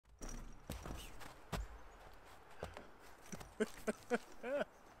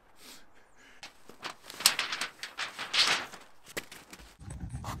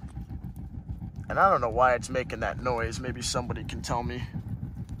And I don't know why it's making that noise. Maybe somebody can tell me.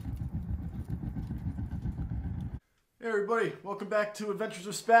 Hey everybody, welcome back to Adventures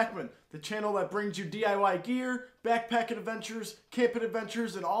with Spackmann, the channel that brings you DIY gear, backpacking adventures, camping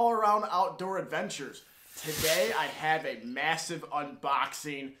adventures, and all around outdoor adventures. Today I have a massive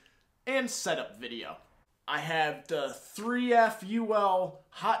unboxing and setup video. I have the 3FUL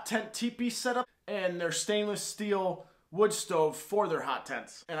hot tent teepee setup and their stainless steel wood stove for their hot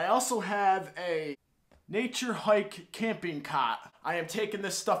tents. And I also have a NatureHike camping cot. I am taking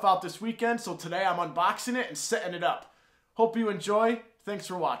this stuff out this weekend, so today I'm unboxing it and setting it up. Hope you enjoy. Thanks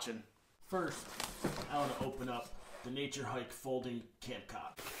for watching. First, I want to open up the NatureHike folding camp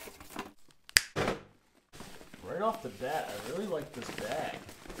cot. Right off the bat, I really like this bag.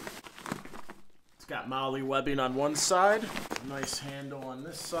 It's got MOLLE webbing on one side, a nice handle on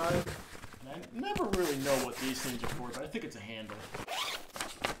this side. And I never really know what these things are for, but I think it's a handle.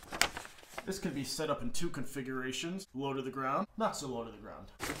 This can be set up in two configurations, low to the ground, not so low to the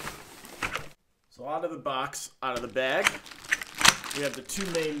ground. So out of the box, out of the bag, we have the two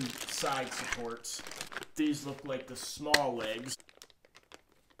main side supports. These look like the small legs.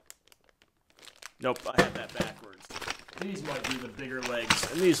 Nope, I had that backwards. These might be the bigger legs,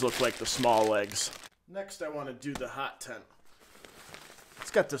 and these look like the small legs. Next, I want to do the hot tent.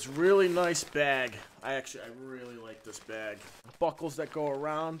 It's got this really nice bag. I really like this bag. Buckles that go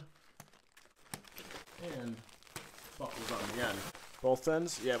around, and buckles on the end. Both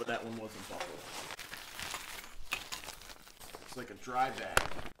ends? Yeah, but that one wasn't buckled. It's like a dry bag.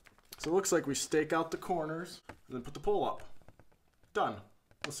 So it looks like we stake out the corners and then put the pole up. Done.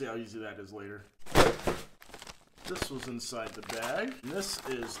 We'll see how easy that is later. This was inside the bag. And this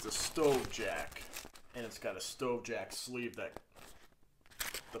is the stove jack. And it's got a stove jack sleeve that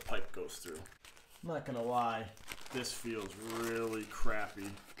the pipe goes through. I'm not gonna lie, this feels really crappy.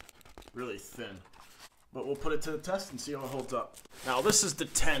 Really thin. But we'll put it to the test and see how it holds up. Now this is the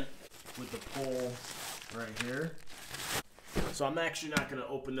tent with the pole right here. So I'm actually not going to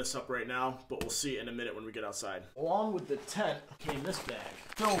open this up right now, but we'll see in a minute when we get outside. Along with the tent came this bag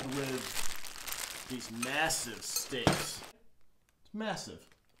filled with these massive stakes. It's massive.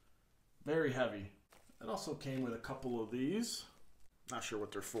 Very heavy. It also came with a couple of these. Not sure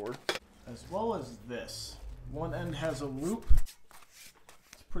what they're for. As well as this. One end has a loop.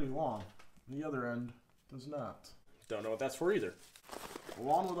 It's pretty long. The other end does not. Don't know what that's for either.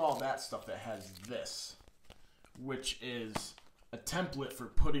 Along with all that stuff that has this, which is a template for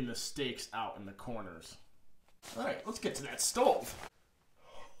putting the stakes out in the corners. Alright, let's get to that stove.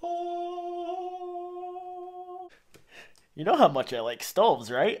 Oh. You know how much I like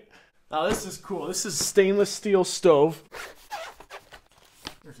stoves, right? Now this is cool. This is stainless steel stove.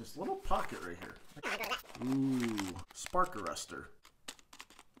 There's this little pocket right here. Ooh, spark arrestor.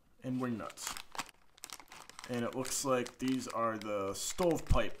 And wing nuts. And it looks like these are the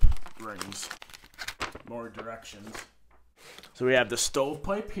stovepipe rings. More directions. So we have the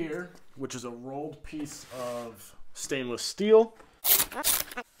stovepipe here, which is a rolled piece of stainless steel.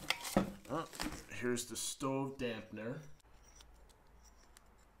 Oh, here's the stove dampener.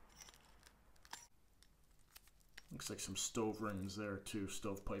 Looks like some stove rings there too,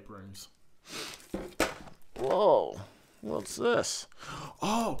 stovepipe rings. Whoa, what's this?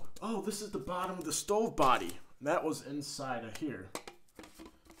 Oh, this is the bottom of the stove body. That was inside of here.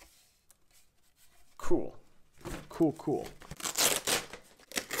 Cool. Cool.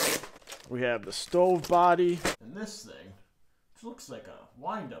 We have the stove body. And this thing, which looks like a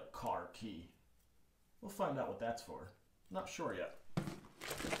wind-up car key. We'll find out what that's for. Not sure yet.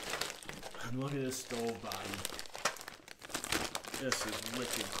 And look at this stove body. This is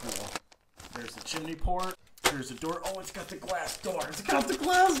wicked cool. There's the chimney port. Here's the door. Oh, it's got the glass door. It's got the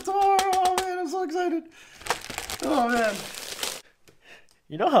glass door. Oh, man, I'm so excited. Oh, man.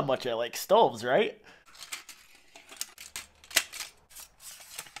 You know how much I like stoves, right?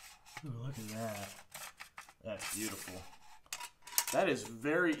 Ooh, look at that. That's beautiful. That is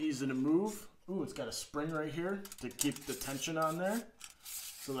very easy to move. Ooh, it's got a spring right here to keep the tension on there,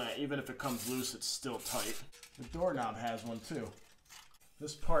 so that even if it comes loose, it's still tight. The doorknob has one too.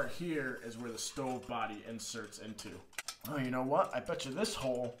 This part here is where the stove body inserts into. Oh, you know what? I bet you this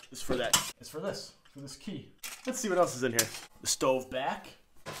hole is for that. It's for this key. Let's see what else is in here. The stove back,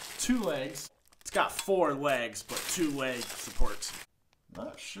 2 legs. It's got 4 legs, but 2 leg supports.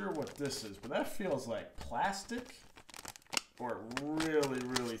 Not sure what this is, but that feels like plastic or really,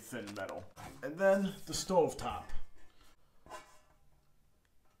 really thin metal. And then the stove top.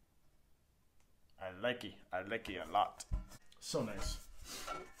 I like it a lot. So nice.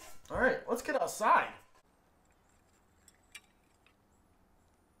 All right, let's get outside.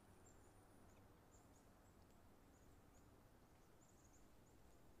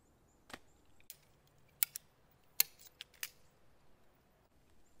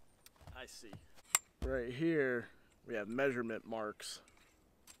 I see. Right here, we have measurement marks.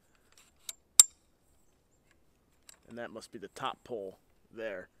 And that must be the top pole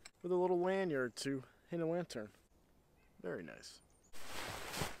there, with a little lanyard to hang a lantern. Very nice.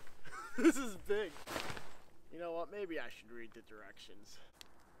 This is big. You know what? Maybe I should read the directions.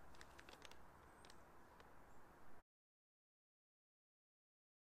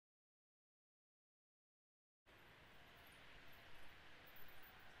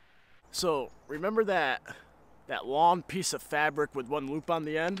 So, remember that long piece of fabric with one loop on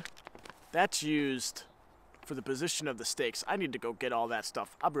the end? That's used for the position of the stakes. I need to go get all that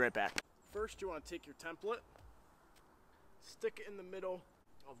stuff. I'll be right back. First, you want to take your template, stick it in the middle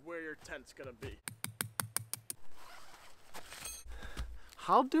of where your tent's gonna be.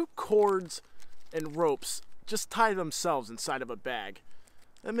 How do cords and ropes just tie themselves inside of a bag?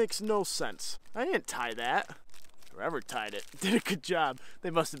 That makes no sense. I didn't tie that. Whoever tied it did a good job. They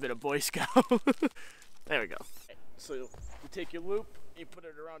must have been a Boy Scout. There we go. So you take your loop, you put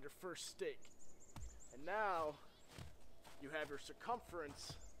it around your first stake. And now you have your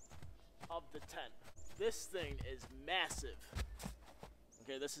circumference of the tent. This thing is massive.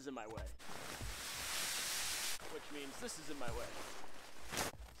 Okay, this is in my way. Which means this is in my way.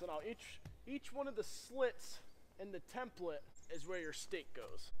 So now each one of the slits in the template is where your stake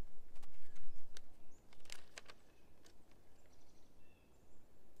goes.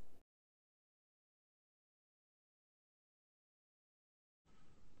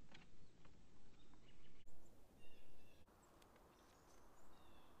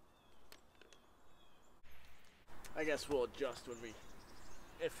 I guess we'll adjust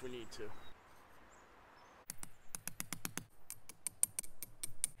if we need to.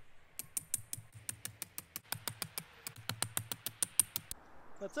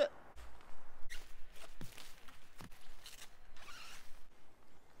 That's it.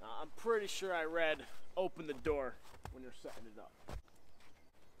 Now, I'm pretty sure I read open the door when you're setting it up.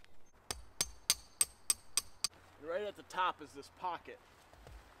 And right at the top is this pocket.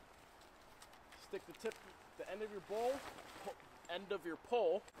 Stick the end of your pole.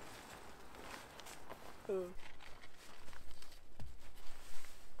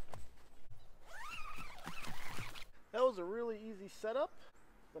 That was a really easy setup,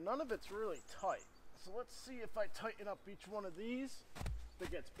 but none of it's really tight. So let's see if I tighten up each one of these, if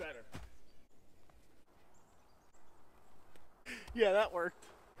it gets better. Yeah, that worked.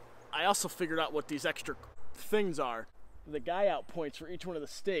 I also figured out what these extra things are. The guy out points for each one of the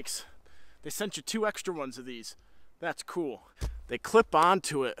stakes. They sent you 2 extra ones of these. That's cool. They clip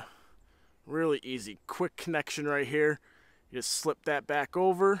onto it really easy. Quick connection right here. You just slip that back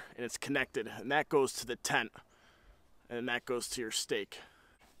over and it's connected. And that goes to the tent. And that goes to your stake.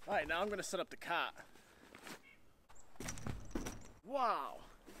 All right, now I'm gonna set up the cot. Wow,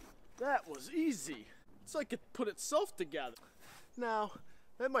 that was easy. It's like it put itself together. Now,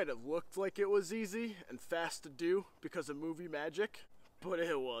 that might have looked like it was easy and fast to do because of movie magic, but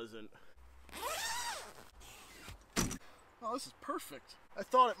it wasn't. Oh, this is perfect. I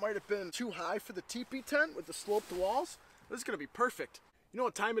thought it might have been too high for the teepee tent with the sloped walls. This is gonna be perfect. You know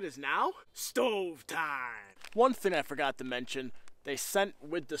what time it is now? Stove time. One thing I forgot to mention, they sent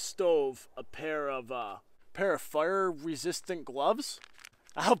with the stove a pair of fire-resistant gloves.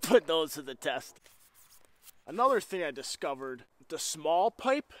 I'll put those to the test. Another thing I discovered, the small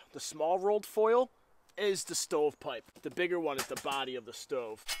pipe, the small rolled foil, is the stove pipe. The bigger one is the body of the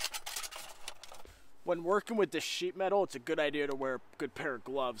stove. When working with this sheet metal, it's a good idea to wear a good pair of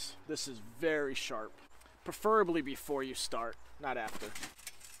gloves. This is very sharp. Preferably before you start, not after.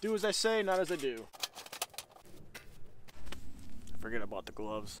 Do as I say, not as I do. Forget about the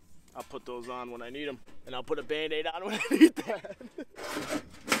gloves. I'll put those on when I need them, and I'll put a Band-Aid on when I need that.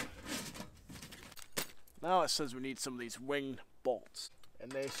 Now it says we need some of these wing bolts,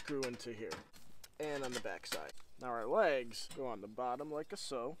 and they screw into here and on the back side. Now our legs go on the bottom like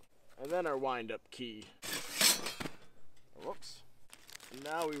so, and then our wind-up key. Whoops. And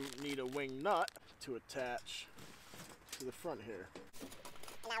now we need a wing nut to attach to the front here.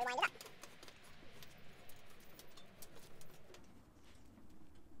 Now we wind it up.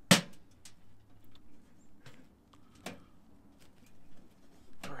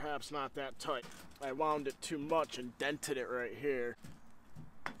 Perhaps not that tight. I wound it too much and dented it right here.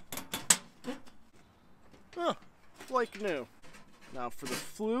 Oh, like new. Now for the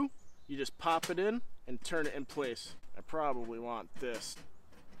flue, You just pop it in and turn it in place. I probably want this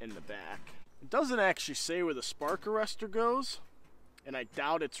in the back. It doesn't actually say where the spark arrestor goes, and I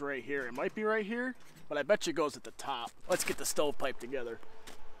doubt it's right here. It might be right here, but I bet you it goes at the top. Let's get the stovepipe together.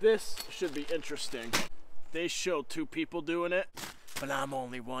 This should be interesting. They showed 2 people doing it, but I'm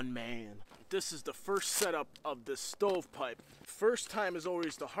only one man. This is the first setup of this stovepipe. First time is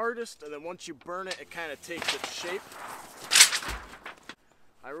always the hardest, and then once you burn it, it kind of takes its shape.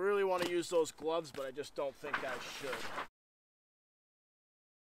 I really want to use those gloves, but I just don't think I should.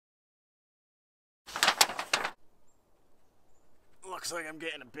 Looks like I'm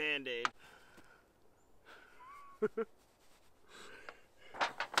getting a Band-Aid.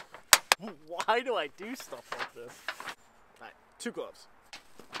 Why do I do stuff like this? All right, 2 gloves.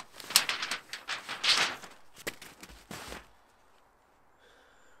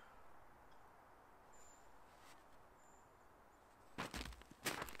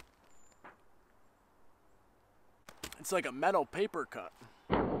 It's like a metal paper cut.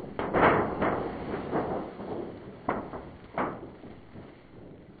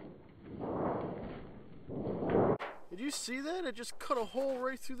 Did you see that? It just cut a hole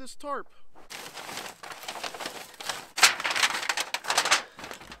right through this tarp.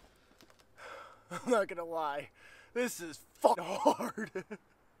 I'm not gonna lie, this is fucking hard.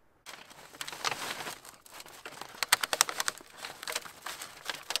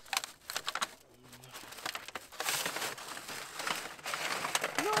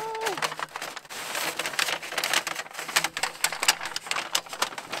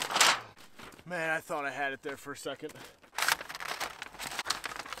 Man, I thought I had it there for a second.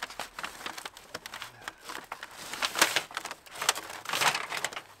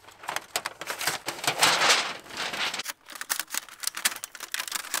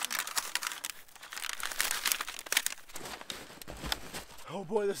 Oh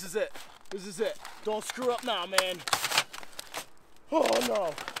boy, this is it. This is it. Don't screw up now, man. Oh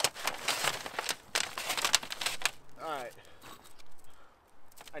no. All right.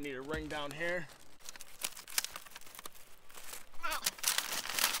 I need a ring down here.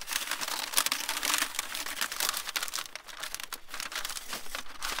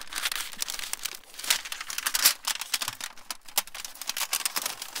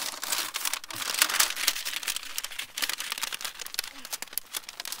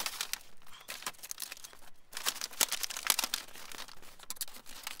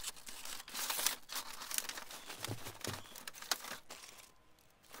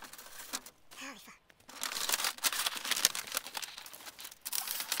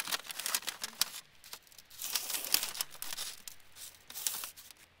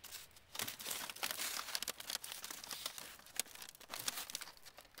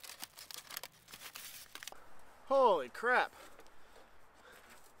 Holy crap.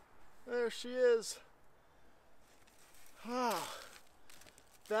 There she is. Oh,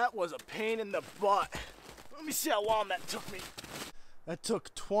 that was a pain in the butt. Let me see how long that took me. That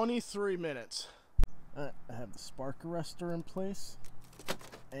took 23 minutes. I have the spark arrestor in place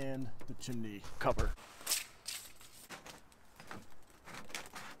and the chimney cover.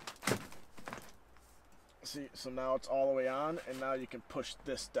 See, so now it's all the way on, and now you can push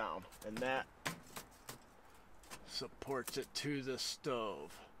this down, and that supports it to the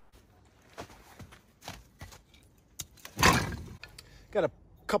stove. Got a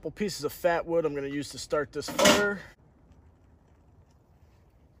couple pieces of fat wood I'm going to use to start this fire.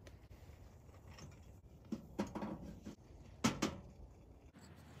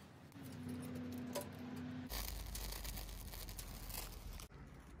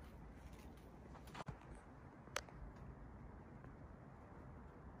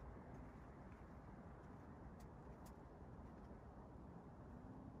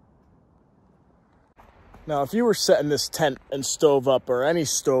 Now, if you were setting this tent and stove up, or any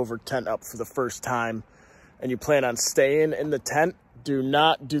stove or tent up for the first time, and you plan on staying in the tent, do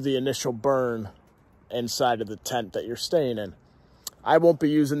not do the initial burn inside of the tent that you're staying in. I won't be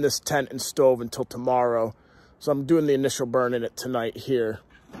using this tent and stove until tomorrow, so I'm doing the initial burn in it tonight here.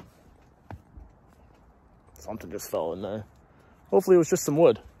 Something just fell in there. Hopefully it was just some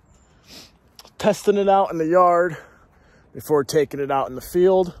wood. Testing it out in the yard before taking it out in the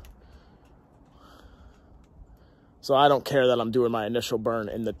field. So I don't care that I'm doing my initial burn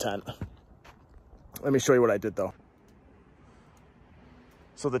in the tent. Let me show you what I did though.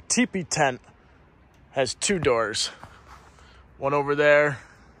 So the teepee tent has 2 doors. One over there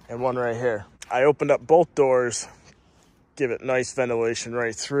and one right here. I opened up both doors, give it nice ventilation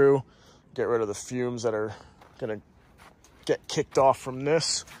right through, get rid of the fumes that are gonna get kicked off from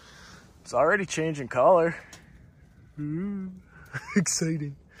this. It's already changing color. Ooh,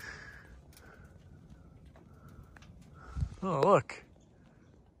 exciting. Oh, look.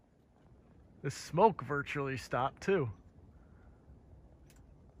 The smoke virtually stopped too.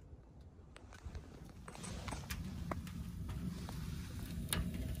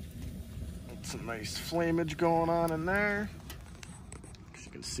 Some nice flamage going on in there.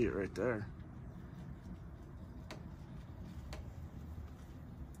 You can see it right there.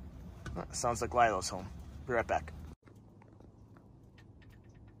 Oh, sounds like Lilo's home. Be right back.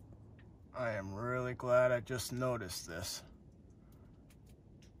 I am really glad I just noticed this.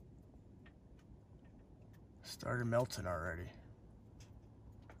 Started melting already.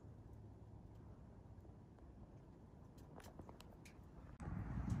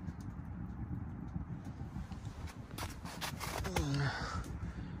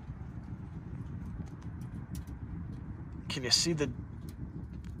 Can you see the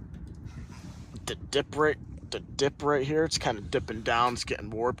dip right here? It's kind of dipping down. It's getting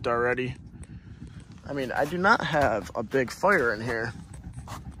warped already. I mean, I do not have a big fire in here.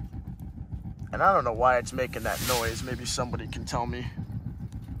 And I don't know why it's making that noise. Maybe somebody can tell me.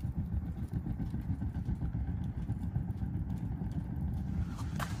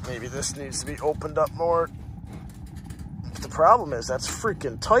 Maybe this needs to be opened up more. The problem is that's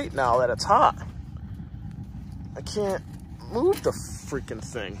freaking tight now that it's hot. I can't move the freaking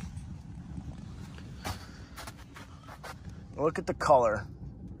thing. Look at the color.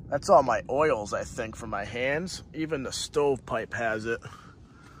 That's all my oils, I think, for my hands. Even the stovepipe has it.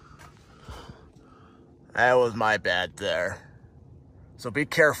 That was my bad there. So be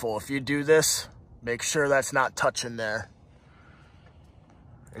careful if you do this. Make sure that's not touching there.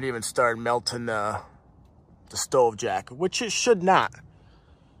 It even started melting the stove jack, which it should not.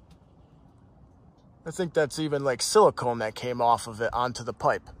 I think that's even like silicone that came off of it onto the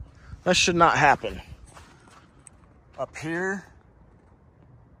pipe. That should not happen. Up here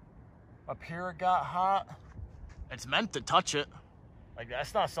it got hot. It's meant to touch it. Like,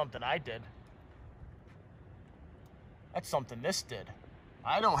 that's not something I did. That's something this did.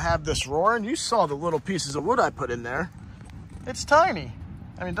 I don't have this roaring. You saw the little pieces of wood I put in there. It's tiny.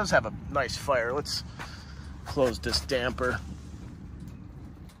 I mean, it does have a nice fire. Let's close this damper.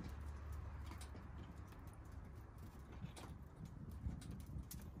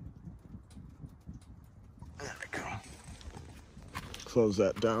 There we go. Close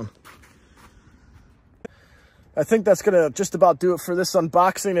that down. I think that's gonna just about do it for this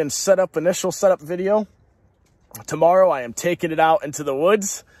unboxing and initial setup video. Tomorrow I am taking it out into the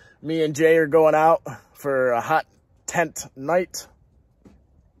woods. Me and Jay are going out for a hot tent night.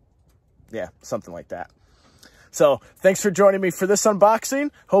 Yeah, something like that. So thanks for joining me for this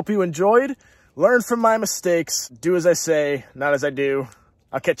unboxing. Hope you enjoyed. Learn from my mistakes. Do as I say, not as I do.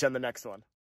 I'll catch you on the next one.